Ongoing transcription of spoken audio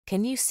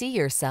Can you see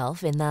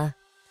yourself in the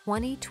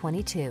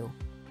 2022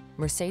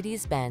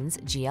 Mercedes-Benz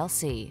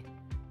GLC?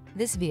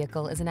 This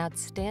vehicle is an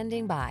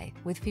outstanding buy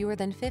with fewer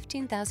than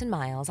 15,000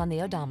 miles on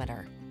the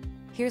odometer.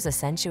 Here's a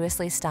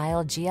sensuously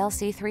styled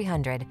GLC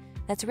 300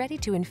 that's ready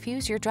to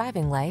infuse your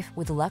driving life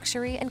with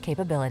luxury and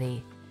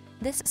capability.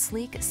 This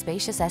sleek,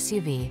 spacious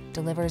SUV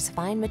delivers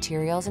fine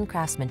materials and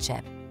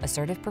craftsmanship,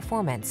 assertive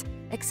performance,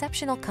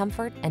 exceptional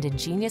comfort, and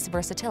ingenious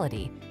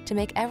versatility to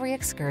make every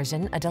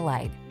excursion a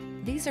delight.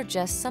 These are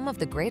just some of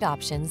the great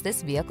options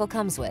this vehicle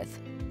comes with: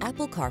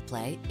 Apple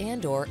CarPlay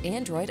and/or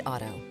Android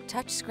Auto,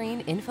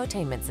 touchscreen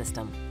infotainment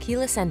system,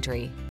 keyless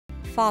entry,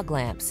 fog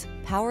lamps,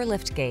 power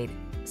liftgate,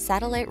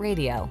 satellite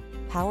radio,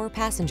 power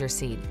passenger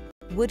seat,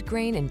 wood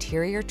grain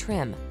interior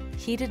trim,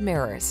 heated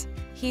mirrors,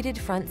 heated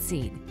front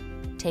seat.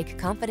 Take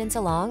confidence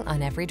along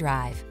on every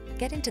drive.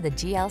 Get into the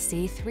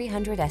GLC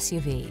 300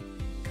 SUV.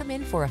 Come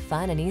in for a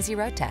fun and easy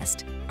road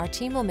test. Our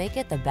team will make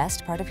it the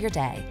best part of your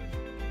day.